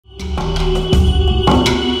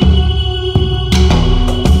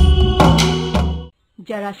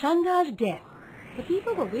Jarasandha's death. The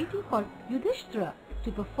people were waiting for Yudhishthira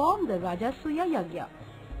to perform the Rajasuya Yagya.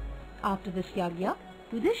 After this Yagya,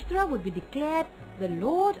 Yudhishthira would be declared the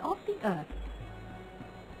Lord of the earth.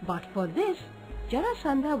 But for this,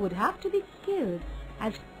 Jarasandha would have to be killed,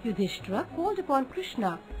 as Yudhishthira called upon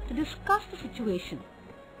Krishna to discuss the situation.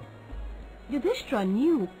 Yudhishthira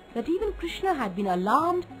knew that even Krishna had been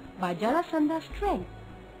alarmed by Jarasandha's strength,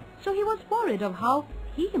 so he was worried of how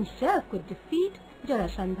he himself could defeat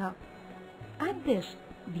Jarasandha. At this,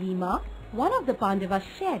 Bhima, one of the Pandavas,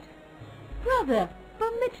 said, "Brother,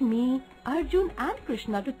 permit me, Arjun and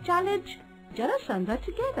Krishna to challenge Jarasandha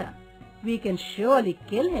together. We can surely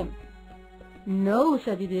kill him." "No,"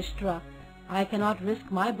 said Yudhishthira, "I cannot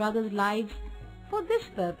risk my brothers' lives for this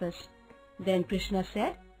purpose." Then Krishna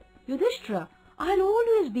said, "Yudhishthira, I'll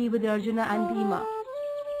always be with Arjuna and Bhima.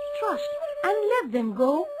 Trust and let them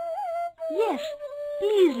go." "Yes,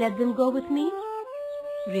 please let them go with me."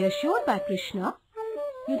 Reassured by Krishna,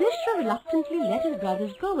 Yudhishthira reluctantly let his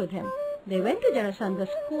brothers go with him. They went to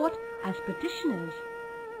Jarasandha's court as petitioners.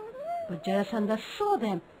 But Jarasandha saw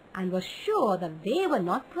them and was sure that they were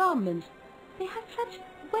not Brahmins. They had such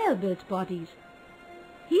well-built bodies.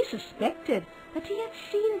 He suspected that he had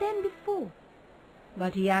seen them before,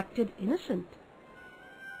 but he acted innocent.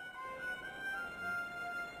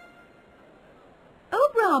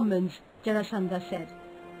 "O Brahmins," Jarasandha said,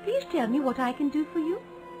 "please tell me what I can do for you."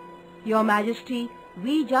 "Your Majesty,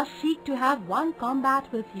 we just seek to have one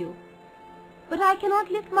combat with you. But I cannot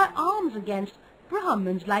lift my arms against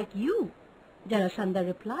Brahmins like you," Jarasandha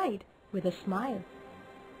replied with a smile.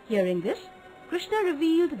 Hearing this, Krishna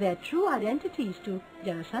revealed their true identities to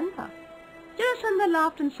Jarasandha. Jarasandha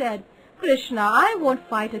laughed and said, "Krishna, I won't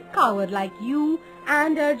fight a coward like you,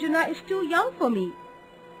 and Arjuna is too young for me.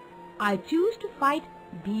 I choose to fight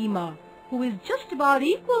Bhima, who is just about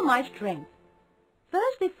equal my strength."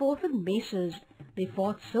 First they fought with maces. They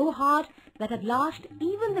fought so hard that at last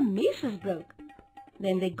even the maces broke.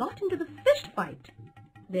 Then they got into the fist fight.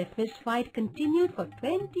 Their fist fight continued for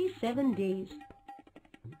 27 days.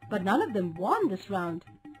 But none of them won this round.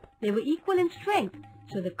 They were equal in strength,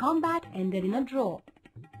 so the combat ended in a draw.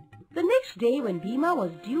 The next day, when Bhima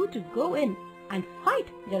was due to go in and fight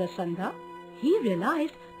Jarasandha, he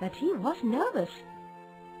realized that he was nervous.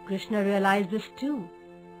 Krishna realized this too.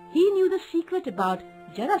 He knew the secret about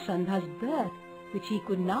Jarasandha's birth, which he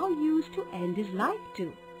could now use to end his life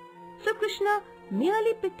too. So Krishna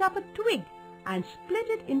merely picked up a twig and split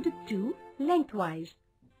it into two lengthwise.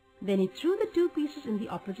 Then he threw the two pieces in the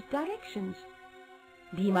opposite directions.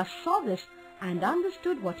 Bhima saw this and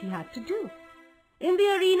understood what he had to do. In the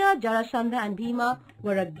arena, Jarasandha and Bhima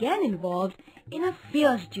were again involved in a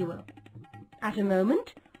fierce duel. At a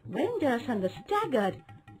moment when Jarasandha staggered,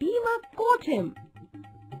 Bhima caught him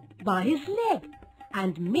by his leg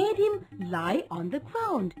and made him lie on the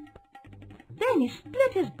ground. Then he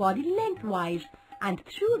split his body lengthwise and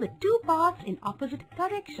threw the two parts in opposite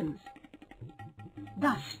directions.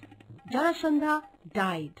 Thus, Jarasandha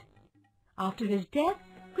died. After his death,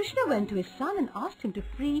 Krishna went to his son and asked him to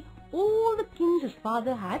free all the kings his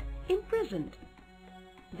father had imprisoned.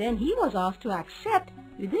 Then he was asked to accept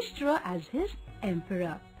Yudhishthira as his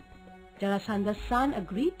emperor. Jarasandha's son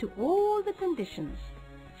agreed to all the conditions.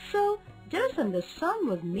 So, Jarasandha's son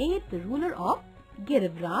was made the ruler of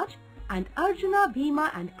Girivraj, and Arjuna,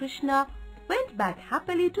 Bhima and Krishna went back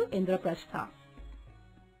happily to Indraprastha.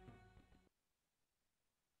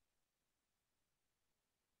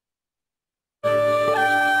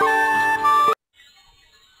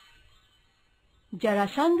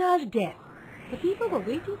 Jarasandha's death. The people were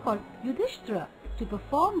waiting for Yudhishthira to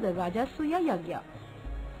perform the Rajasuya Yagya.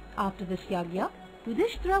 After this Yagya,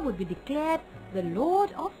 Yudhishthira would be declared the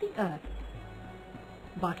Lord of the earth.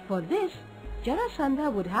 But for this,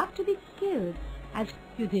 Jarasandha would have to be killed, as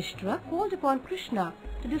Yudhishthira called upon Krishna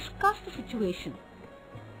to discuss the situation.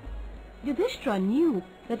 Yudhishthira knew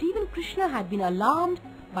that even Krishna had been alarmed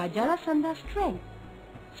by Jarasandha's strength,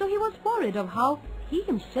 so he was worried of how he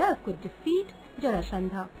himself could defeat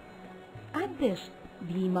Jarasandha. At this,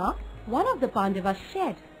 Bhima, one of the Pandavas,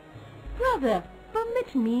 said, "Brother,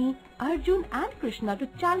 permit me, Arjun and Krishna to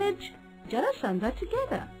challenge Jarasandha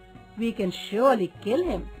together. We can surely kill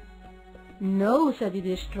him." "No," said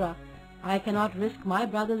Yudhishthira, "I cannot risk my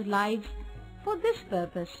brothers' lives for this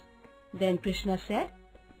purpose." Then Krishna said,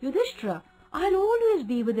 "Yudhishthira, I'll always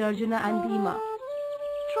be with Arjuna and Bhima.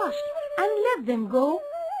 Trust and let them go."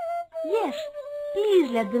 "Yes,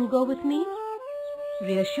 please let them go with me."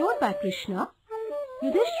 Reassured by Krishna,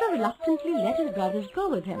 Yudhishthira reluctantly let his brothers go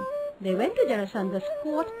with him. They went to Jarasandha's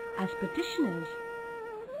court as petitioners.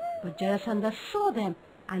 But Jarasandha saw them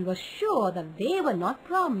and was sure that they were not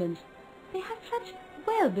Brahmins. They had such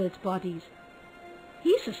well-built bodies.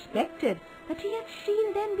 He suspected that he had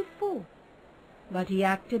seen them before, but he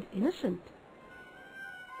acted innocent.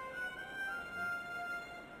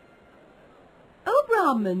 "Oh,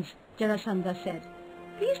 Brahmins," Jarasandha said,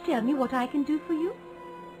 "please tell me what I can do for you."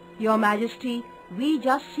 "Your Majesty, we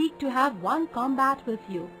just seek to have one combat with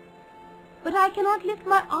you." "But I cannot lift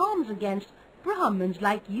my arms against Brahmins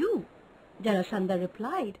like you," Jarasandha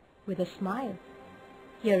replied with a smile.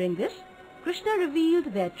 Hearing this, Krishna revealed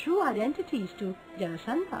their true identities to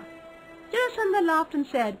Jarasandha. Jarasandha laughed and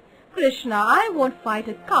said, "Krishna, I won't fight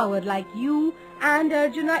a coward like you, and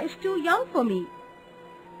Arjuna is too young for me.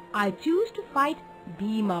 I choose to fight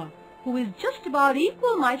Bhima, who is just about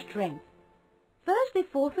equal my strength." First they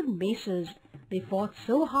fought with maces. They fought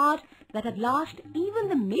so hard that at last even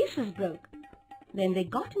the maces broke. Then they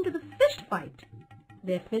got into the fist fight.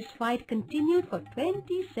 Their fist fight continued for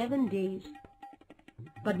 27 days.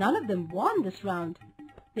 But none of them won this round.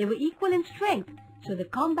 They were equal in strength, so the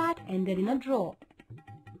combat ended in a draw.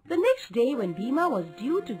 The next day, when Bhima was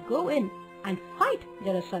due to go in and fight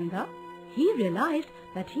Jarasandha, he realized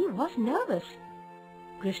that he was nervous.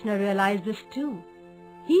 Krishna realized this too.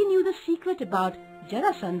 He knew the secret about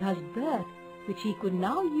Jarasandha's birth, which he could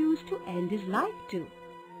now use to end his life too.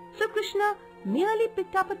 So Krishna merely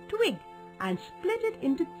picked up a twig and split it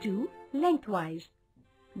into two lengthwise.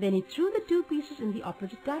 Then he threw the two pieces in the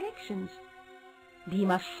opposite directions.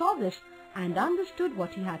 Bhima saw this and understood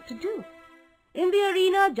what he had to do. In the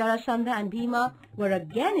arena, Jarasandha and Bhima were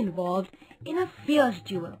again involved in a fierce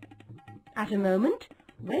duel. At a moment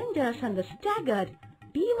when Jarasandha staggered,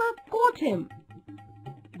 Bhima caught him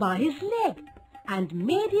by his leg and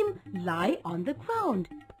made him lie on the ground.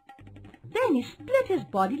 Then he split his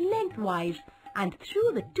body lengthwise and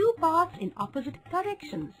threw the two parts in opposite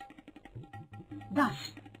directions.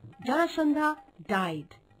 Thus, Jarasandha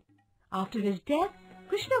died. After his death,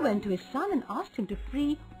 Krishna went to his son and asked him to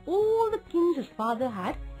free all the kings his father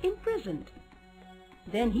had imprisoned.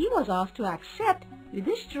 Then he was asked to accept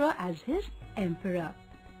Yudhishthira as his emperor.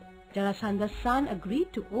 Jarasandha's son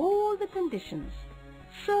agreed to all the conditions.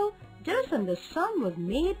 So, Jarasandha's son was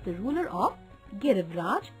made the ruler of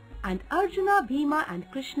Girivraj, and Arjuna, Bhima and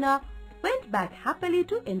Krishna went back happily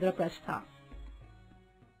to Indraprastha.